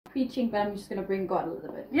preaching, but I'm just gonna bring God a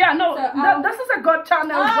little bit. Yeah, no, So, this is a God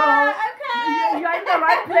channel, oh, girl. okay. You're in the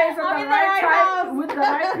right place at I'm the in right the right time house. with the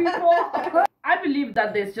right people. I believe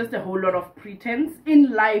that there's just a whole lot of pretense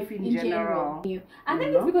in life in general. I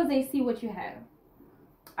think it's because they see what you have.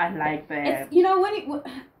 I like that. It's, you know, when you,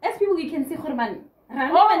 as people, you can see Khurman.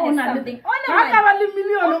 Oh, something.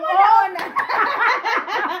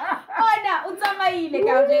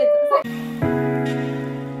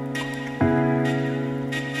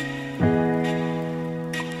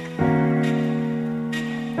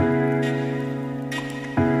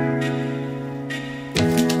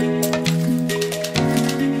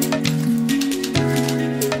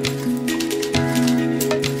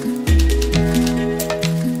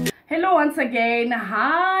 Once again,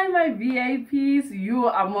 hi my VIPs, you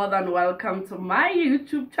are more than welcome to my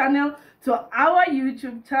YouTube channel, to our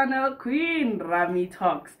YouTube channel, Queen Rami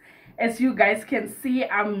Talks. As you guys can see,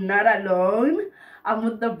 I'm not alone. I'm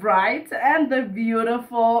with the bright and the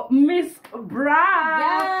beautiful Miss Brown.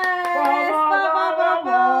 Yes,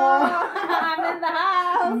 I'm in the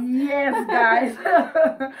house. Yes, guys.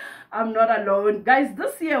 I'm not alone. Guys,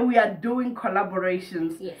 this year we are doing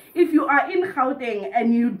collaborations. Yes. If you are in Gauteng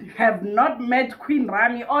and you have not met Queen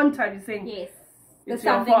Rami on Tabiseng, yes, it's there's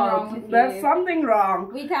your something fault. wrong with you. There's something wrong.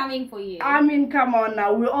 We're coming for you. I mean, come on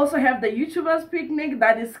now. We also have the YouTubers picnic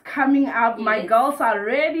that is coming up. Yes. My girls are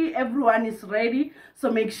ready. Everyone is ready. So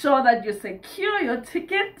make sure that you secure your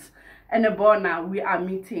tickets. And Ebona, we are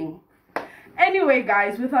meeting. Anyway,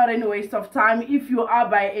 guys, without any waste of time, if you are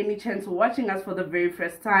by any chance watching us for the very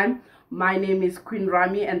first time, my name is Queen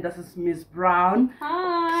Rami and this is Miss Brown.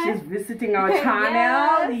 Hi. She's visiting our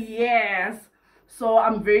channel. Yes. So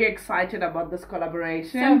I'm very excited about this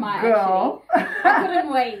collaboration. So am I, girl. I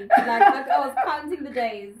couldn't wait. Like I was counting the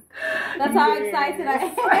days. That's how excited I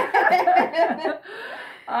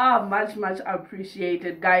am. Much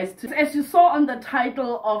appreciated, guys. As you saw on the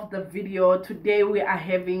title of the video, today we are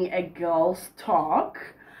having a girls talk.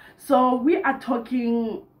 So we are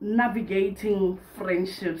talking navigating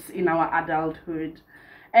friendships in our adulthood.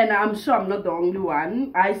 And I'm sure I'm not the only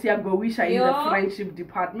one. I see a Gowisha in the friendship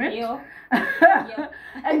department.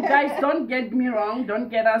 And guys, don't get me wrong, don't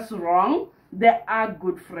get us wrong. There are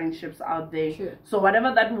good friendships out there. Sure. So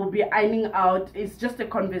whatever that will be ironing out is just a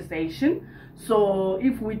conversation. So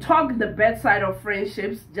if we talk the bad side of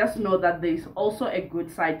friendships, just know that there's also a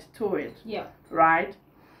good side to it. Yeah. Right?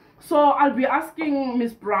 So I'll be asking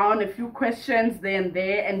Miss Brown a few questions there and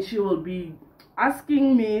there, and she will be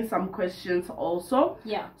asking me some questions also.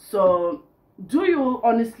 Yeah. So do you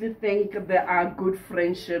honestly think there are good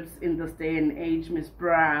friendships in this day and age, Miss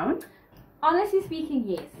Brown? Honestly speaking,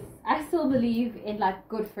 yes. I still believe in like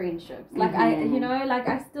good friendships. Like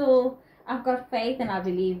I've got faith and I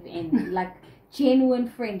believe in like genuine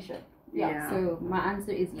friendship. Yeah. So my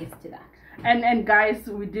answer is yes to that. And guys,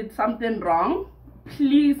 we did something wrong.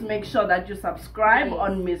 Please make sure that you subscribe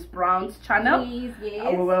on Miss Brown's channel. Please,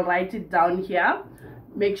 yes. We will write it down here.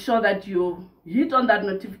 Make sure that you hit on that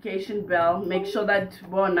notification bell. Make sure that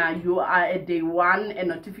Bona, you are a day one, a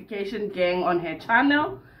notification gang on her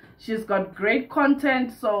channel. She's got great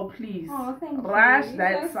content, so please rush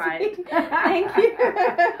that side. Thank you.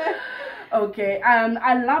 Okay,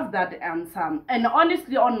 I love that answer. And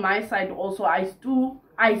honestly, on my side also, I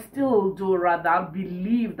still do rather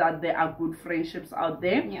believe that there are good friendships out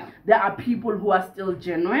there. Yeah. There are people who are still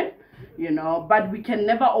genuine, you know, but we can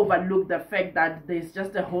never overlook the fact that there's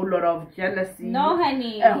just a whole lot of jealousy. No,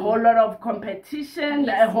 honey. A whole lot of competition,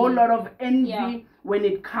 a whole lot of envy when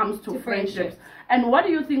it comes to friendships. And what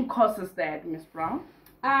do you think causes that, Miss Brown?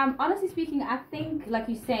 Honestly speaking, I think, like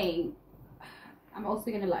you're saying, I'm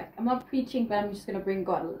also gonna I'm not preaching, but I'm just gonna bring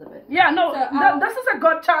God a little bit. Yeah, no, this is a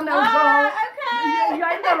God channel, girl. Okay.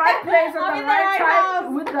 You're in the right place at the right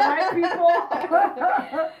time with the right people.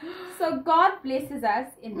 So God blesses us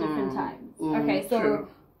in different times. Okay, so true.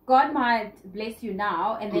 God might bless you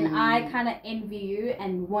now, and then I kind of envy you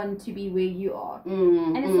and want to be where you are.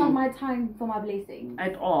 And it's not my time for my blessing.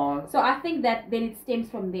 At all. So I think that then it stems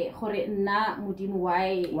from there. Why not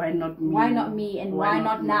me? Why not me? And why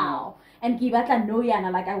not now? And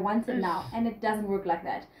like I want it now. And it doesn't work like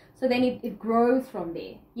that. So then it grows from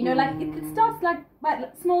there. You know, like it starts like by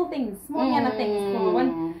small things, small things.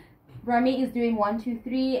 One Rami is doing 1, 2,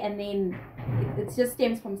 3, and then it just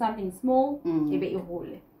stems from something small.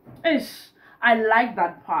 Ish, I like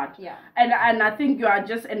that part. Yeah. And I think you are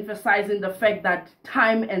just emphasizing the fact that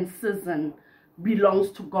time and season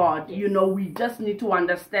belongs to God. Yes. You know, we just need to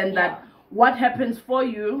understand that what happens for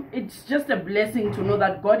you, it's just a blessing to know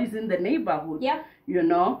that God is in the neighborhood. Yeah. You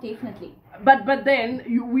know? Definitely. But then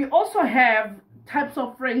we also have types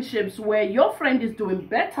of friendships where your friend is doing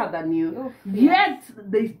better than you, yes. yet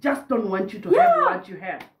they just don't want you to have what you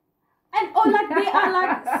have. And like they are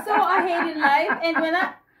like so ahead in life, and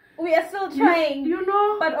we are still trying, you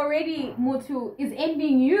know, but already Motu is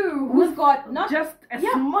envying you, who's got not just a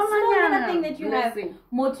small thing that you blessing. have.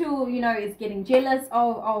 Motu, you know, is getting jealous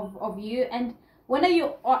of you, and when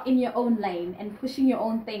you are in your own lane and pushing your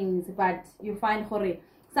own things, but you find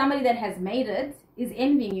somebody that has made it is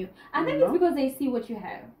envying you. I think it's because they see what you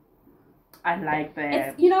have. I like that.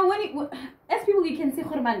 It's, you know, when as people you can see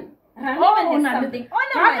man. Something.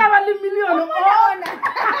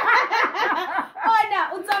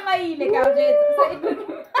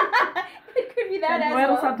 It could be that as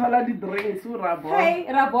well. Hey,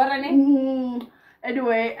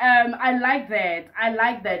 anyway, I like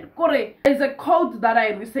that. Kore, there's a quote that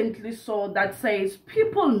I recently saw that says,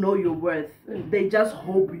 people know your worth. They just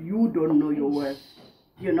hope you don't know your worth.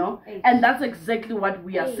 You know? And that's exactly what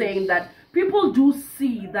we are saying, that people do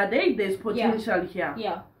see that, hey, there's potential here.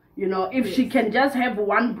 Yeah. You know, if she can just have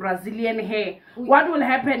one Brazilian hair, what will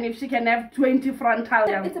happen if she can have 20 frontal?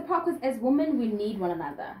 It's a part, because as women, we need one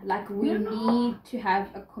another. Like, we need to have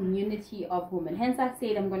a community of women. Hence, I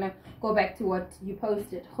said, I'm going to go back to what you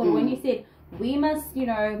posted. When you said, we must, you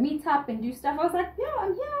know, meet up and do stuff, I was like,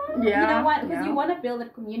 I'm here. You know what? Because you want to build a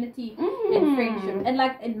community and friendship. And,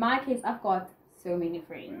 like, in my case, I've got so many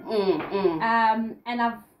friends. And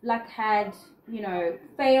I've, like, had, you know,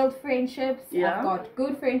 failed friendships. I've got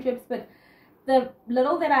good friendships, but the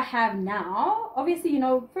little that I have now, obviously, you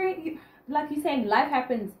know, like you're saying, life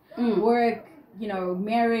happens, work, you know,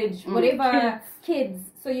 marriage, whatever, kids.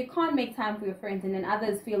 So you can't make time for your friends, and then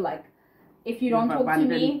others feel like if you don't talk to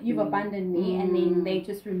me, you've abandoned me, and then they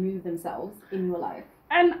just remove themselves in your life.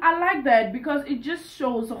 And I like that because it just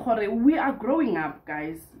shows we are growing up,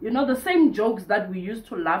 guys. You know, the same jokes that we used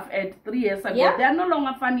to laugh at 3 years ago, they are no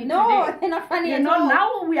longer funny today. No, they're not funny at all.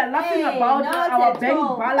 Now we are laughing about our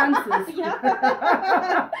bank balances.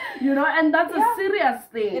 You know, and that's a serious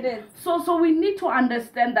thing. It is. So we need to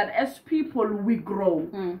understand that as people, we grow.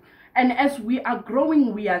 And as we are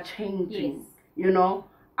growing, we are changing. You know?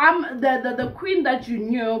 I'm the queen that you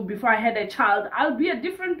knew before I had a child. I'll be a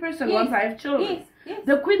different person once I have children.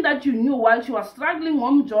 The queen that you knew while she was struggling,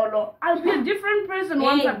 Jolo, I'll be a different person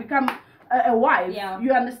once I become a wife.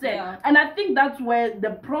 You understand? And I think that's where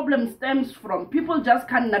the problem stems from. People just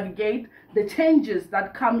can't navigate the changes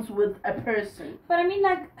that comes with a person. But I mean,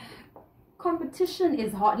 like, competition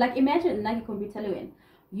is hard. Like, imagine, like,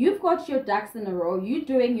 you've got your ducks in a row, you're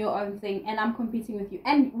doing your own thing, and I'm competing with you.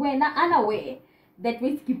 And we're not unaware that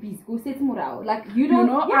we skip like you don't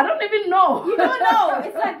know. I don't even know. You don't know.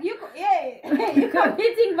 It's like you're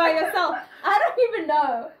competing by yourself. I don't even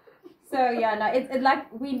know. So it's like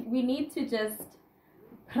we need to just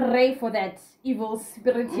pray for that evil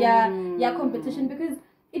spirit competition, because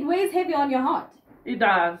it weighs heavy on your heart. It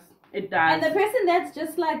does. And the person that's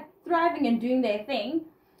just like thriving and doing their thing,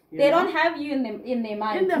 they don't have you in their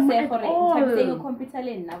mind to say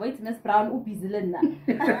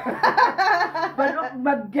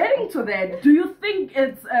but getting to that, do you think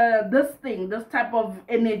it's this type of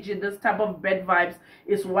energy, this type of bad vibes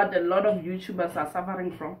is what a lot of YouTubers are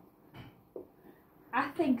suffering from? I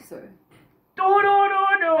think so. No.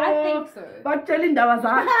 I think so.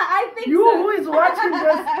 I think you so. Who is watching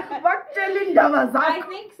this? I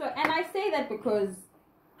think so. And I say that because,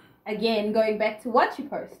 again, going back to what you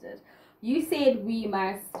posted, you said we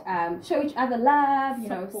must show each other love, you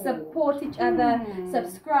know, support each other,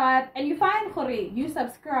 subscribe. And you find, you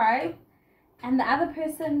subscribe and the other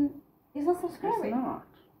person is not subscribing. It's not.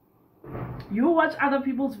 You watch other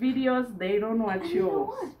people's videos, they don't watch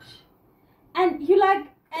yours. And you like,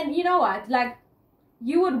 and you know what, like,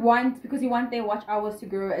 you would want, because you want their watch hours to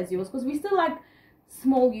grow as yours, because we still like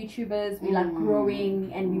small YouTubers, we like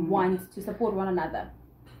growing, and we want to support one another.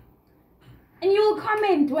 And you will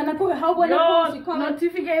comment when I put how when I post, you comment.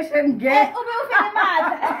 Notification get.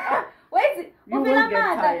 Wait, you will get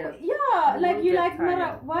tired. like you like,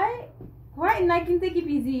 Mara, why I can take it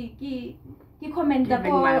busy. You comment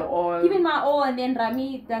giving my all, and then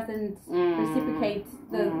Rami doesn't reciprocate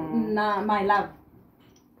my love.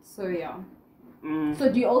 So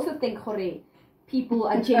So do you also think, people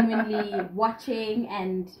are genuinely watching,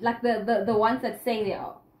 and like the ones that say they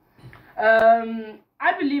are?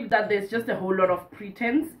 I believe that there's just a whole lot of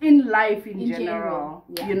pretense in life in general.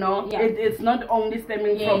 You know, it's not only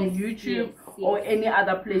stemming from YouTube or any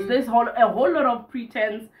other place. There's a whole lot of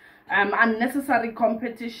pretense, unnecessary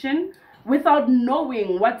competition, without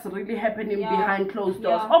knowing what's really happening behind closed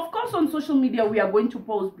doors. Of course, on social media, we are going to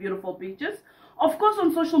post beautiful pictures. of course,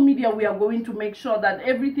 on social media, we are going to make sure that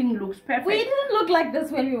everything looks perfect. We didn't look like this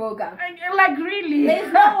when we woke up. Like, really?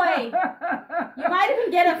 There's no way. You might even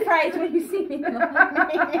get a fright when you see me in the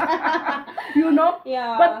morning. You know?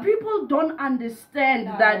 Yeah. But people don't understand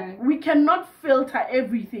that we cannot filter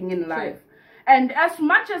everything in life. And as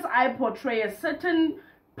much as I portray a certain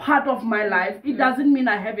part of my life, it doesn't mean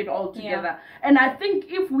I have it all together. And I think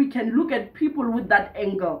if we can look at people with that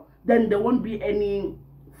angle, then there won't be any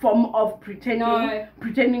form of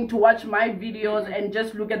pretending to watch my videos and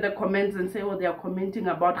just look at the comments and say, oh, they are commenting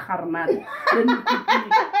about Harnat.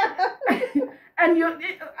 And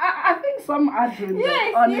I think some are doing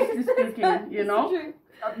that, honestly speaking, you know.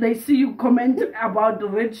 They see you comment about the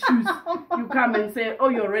red shoes. You come and say, oh,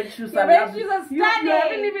 your red shoes are lovely. You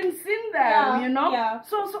haven't even seen them, you know.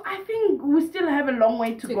 So I think we still have a long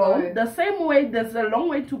way to go. The same way there's a long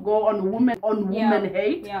way to go on women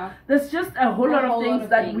hate. There's just a whole lot of things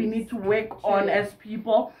that we need to work on as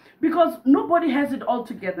people, because nobody has it all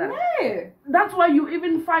together. No. That's why you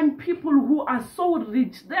even find people who are so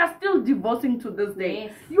rich, they are still divorcing to this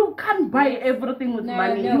day. You can't buy everything with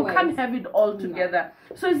money. You can't have it all together.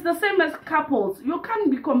 So it's the same as couples. You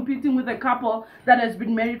can't be competing with a couple that has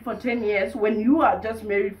been married for 10 years when you are just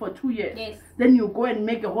married for 2 years. Then you go and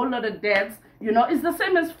make a whole lot of debts. You know, it's the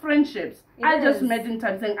same as friendships. I just met in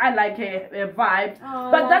time saying I like a vibe,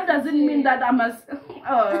 but that doesn't mean that I must.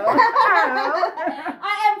 I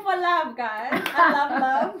am for love, guys. I love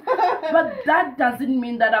love. But that doesn't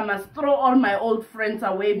mean that I must throw all my old friends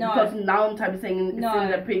away because now I'm saying it's in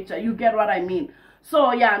the picture. You get what I mean?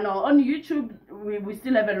 So yeah, no, on YouTube we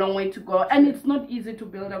still have a long way to go, and it's not easy to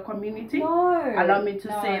build a community. Allow me to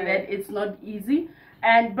say that it's not easy.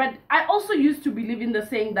 But I also used to believe in the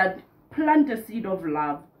saying that plant a seed of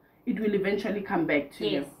love, it will eventually come back to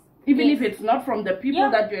you. Even if it's not from the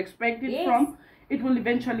people that you expect it from, it will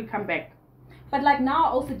eventually come back. But like now,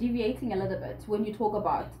 also deviating a little bit when you talk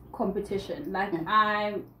about competition, like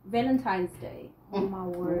Valentine's Day, oh my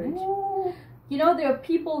word. You know, there are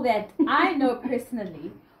people that I know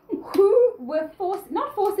personally who were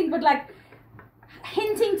not forcing, but like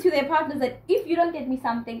hinting to their partners that if you don't get me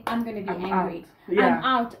something, I'm going to be angry. I'm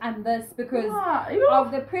out, I'm this, because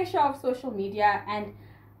of the pressure of social media. And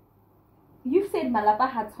you said Malapa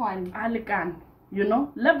had one. Alikan, you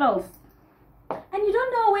know, levels. And you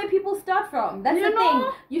don't know where people start from. That's the thing.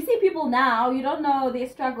 You see people now, you don't know their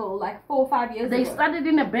struggle like 4 or 5 years ago. They started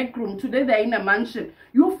in a back room. Today they're in a mansion.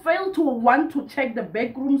 You fail to want to check the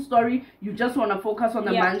back room story. You just want to focus on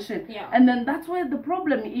the mansion. And then that's where the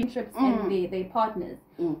problem is. And their partners.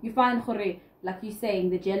 You find, like you're saying,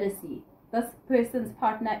 the jealousy. This person's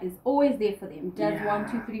partner is always there for them. Does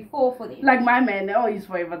 1, 2, 3, 4 for them. Like my man, he's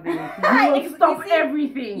forever there. He will stop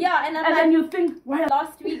everything. And then you think, why?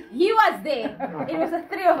 Last week he was there. It was the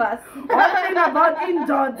 3 of us. One thing about in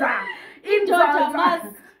Georgia.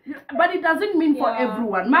 But it doesn't mean for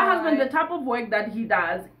everyone. My husband, the type of work that he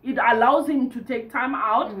does, it allows him to take time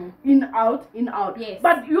out, in, out.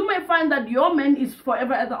 But you may find that your man is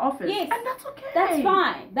forever at the office. And that's okay. That's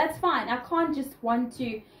fine. That's fine. I can't just want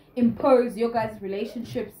to impose your guys'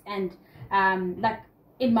 relationships and like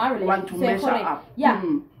in my relationship. Want to measure up.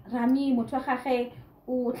 Rami motwagage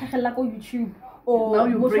o tlhagella ko YouTube, or now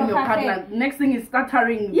you bring your partner. Next thing is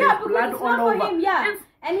stuttering. Because blood it's all not over. For him,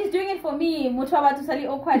 and he's doing it for me. Motwa to sali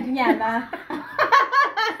awkward nyana.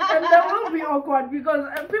 And that will be awkward because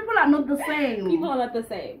people are not the same. People are not the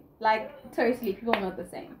same. Like, totally, people are not the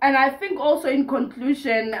same. And I think also in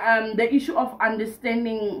conclusion, the issue of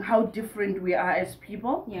understanding how different we are as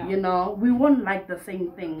people. You know, we won't like the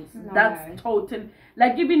same things. That's total.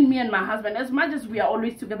 Like even me and my husband, as much as we are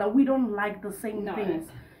always together, we don't like the same things.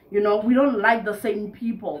 You know, we don't like the same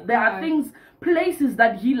people. There are things, places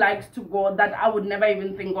that he likes to go that I would never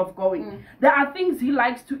even think of going. There are things he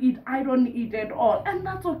likes to eat I don't eat at all. And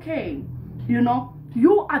that's okay. You know,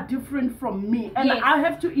 you are different from me. And I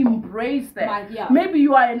have to embrace that. Maybe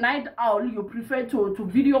you are a night owl. You prefer to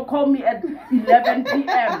video call me at 11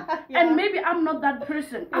 p.m. And maybe I'm not that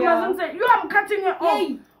person. I mustn't say, I'm cutting it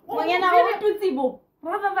off.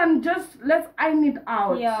 Rather than just let's iron it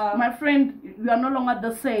out. My friend, we are no longer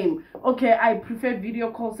the same. Okay, I prefer video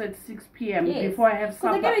calls at 6 p.m. before I have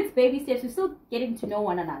supper. Because again, it's baby steps. We're still getting to know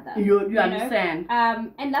one another. You understand?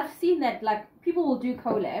 And I've seen that like people will do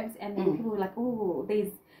collabs and then people are like, oh,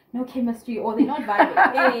 there's no chemistry or they're not vibing.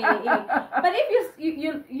 But if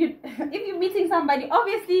if you're meeting somebody,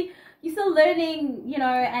 obviously you're still learning, you know,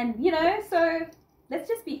 and you know, so let's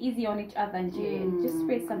just be easy on each other and just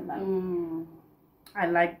spread some love. I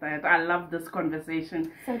like that. I love this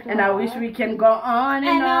conversation. So do and I wish we can go on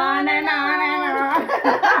and on and on and on.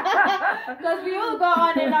 Because we will go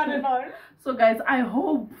on and on and on. So guys, I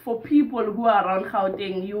hope for people who are around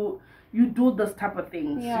Gauteng, you do this type of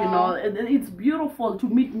things. Yeah. You know, it's beautiful to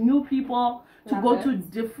meet new people, to Love go it. to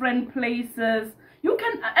different places. You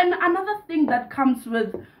can, and another thing that comes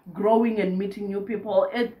with growing and meeting new people,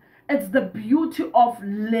 it's the beauty of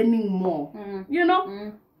learning more. You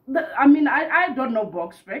know, I mean, I don't know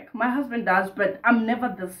Boksburg. My husband does, but I'm never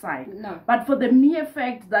this side. No. But for the mere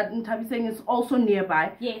fact that Ntabiseng is also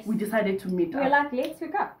nearby, Yes. we decided to meet We're up. like, let's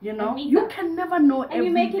hook up. You know, meet you up. can never know And everything.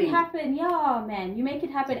 you make it happen. Yeah, man. You make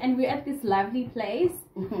it happen. And we're at this lovely place.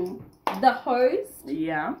 The host,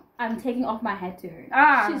 Yeah. I'm taking off my hat to her.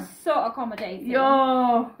 Ah. She's so accommodating.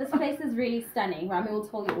 Yo. This place is really stunning. Rami will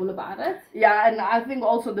tell you all about it. Yeah, and I think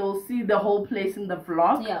also they'll see the whole place in the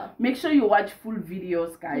vlog. Yeah. Make sure you watch full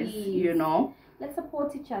videos, guys. Please. You know. Let's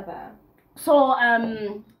support each other. So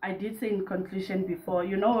I did say in conclusion before,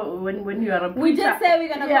 you know, when you are a preacher, We just say we're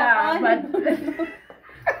gonna go on. But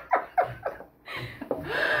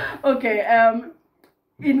okay,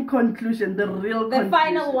 in conclusion, the real The conclusion.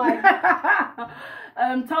 final one.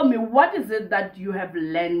 Tell me, what is it that you have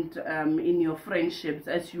learned in your friendships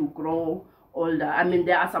as you grow older? I mean,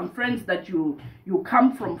 there are some friends that you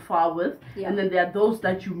come from far with, Yeah. and then there are those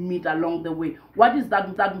that you meet along the way. What is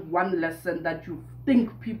that one lesson that you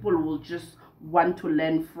think people will just want to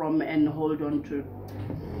learn from and hold on to?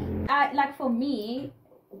 Like for me,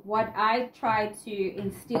 what I try to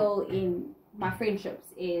instill in my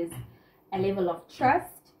friendships is a level of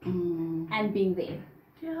trust and being there.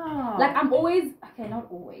 Yeah. Like I'm always, okay, not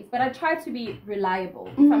always, but I try to be reliable.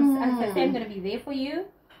 If I say I'm going to be there for you,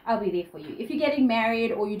 I'll be there for you. If you're getting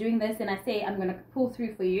married or you're doing this and I say I'm going to pull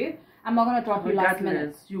through for you, I'm not going to drop you last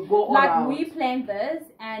minute. You go all like out. we planned this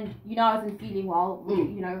and you know I wasn't feeling well,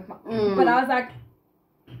 you know, but I was like,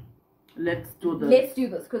 let's do this. let's do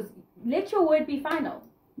this because let your word be final.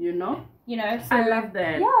 You know? You know, so I love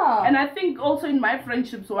that. Yeah. And I think also in my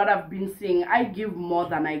friendships, what I've been seeing, I give more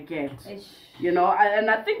than I get. You know, and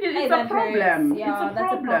I think it's a problem. Yeah, it's a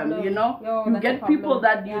problem, you know. Yo, you get people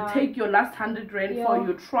that you yeah. take your last 100 rand for,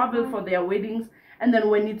 you travel for their weddings, and then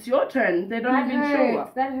when it's your turn, they don't even show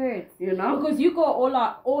up. That hurts. You know? Because you go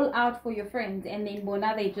all out for your friends, and then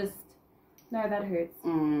now they just... No, that hurts.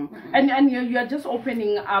 And you're just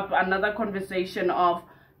opening up another conversation of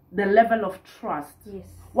the level of trust. Yes.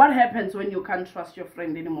 What happens when you can't trust your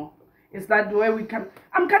friend anymore? Is that where we come?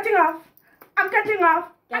 I'm cutting off.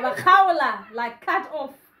 Like cut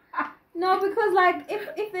off. No, because like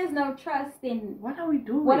if there's no trust, then what are we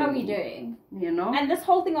doing? What are we doing? You know? And this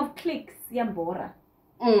whole thing of cliques, yambora.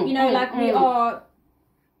 You know, like we are,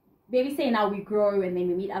 maybe say now we grow and then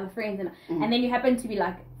we meet other friends and then you happen to be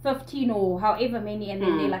like 15 or however many and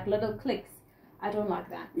then they're like little cliques. I don't like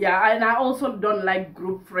that. Yeah, and I also don't like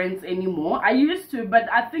group friends anymore. I used to,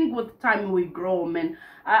 but I think with time we grow, man.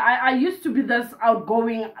 I used to be this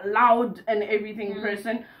outgoing, loud and everything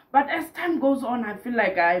person. But as time goes on, I feel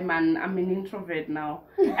like I'm an introvert now.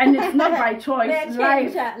 And it's not by choice.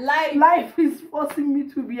 Life is forcing me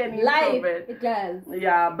to be an introvert. It does.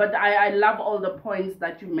 Yeah, but I love all the points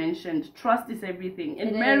that you mentioned. Trust is everything.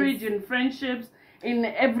 In marriage, in friendships, in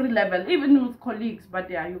every level, even with colleagues. But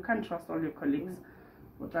yeah, you can't trust all your colleagues.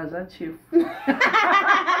 What does that, Chief?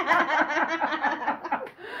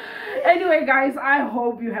 Anyway, guys, I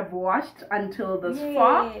hope you have watched until this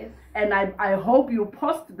far. And I hope you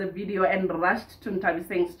paused the video and rushed to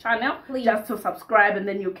Ntabiseng's channel just to subscribe, and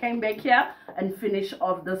then you came back here and finish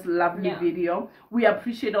off this lovely video. We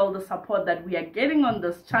appreciate all the support that we are getting on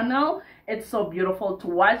this channel. It's so beautiful to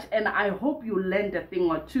watch, and I hope you learned a thing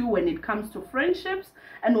or two when it comes to friendships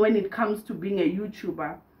and when it comes to being a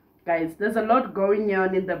YouTuber. Guys, there's a lot going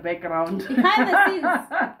on in the background. Behind the scenes.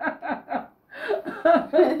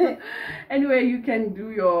 Anyway, you can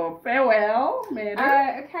do your farewell, Mary.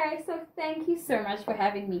 Okay, so thank you so much for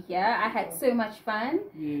having me here. I had so much fun.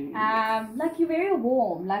 Yes. Like you're very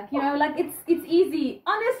warm. Like, you know, like it's easy.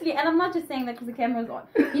 Honestly, and I'm not just saying that because the camera's on.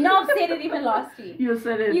 You know, I've said it even last week. You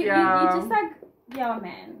said it, you just like, yeah,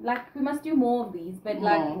 man. Like we must do more of these. But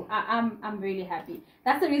like, I'm really happy.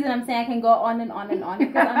 That's the reason I'm saying I can go on and on and on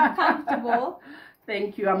because I'm comfortable.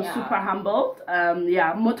 Thank you. I'm super humbled.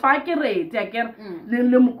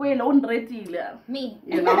 Me.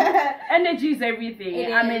 You know, energy is everything.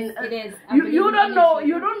 It is. You don't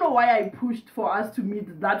know why I pushed for us to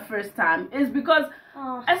meet that first time. It's because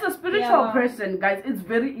As a spiritual person, guys, it's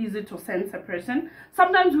very easy to sense a person.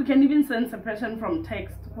 Sometimes we can even sense a person from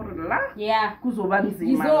text. Yeah.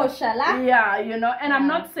 Yeah, you know, and I'm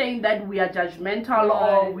not saying that we are judgmental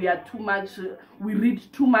or we are too much, we read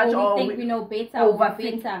too much or we think we know better or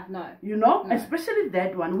better. No. You know, especially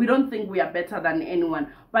that one. We don't think we are better than anyone,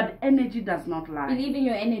 but energy does not lie. Believe in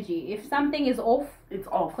your energy. If something is off, it's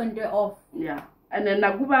off. Conjure off. Yeah. And then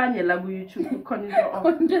Nagubanye lagu YouTube conjure off.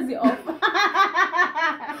 Conjure off.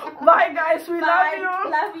 Bye guys, we love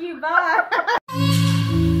you. Love you, bye.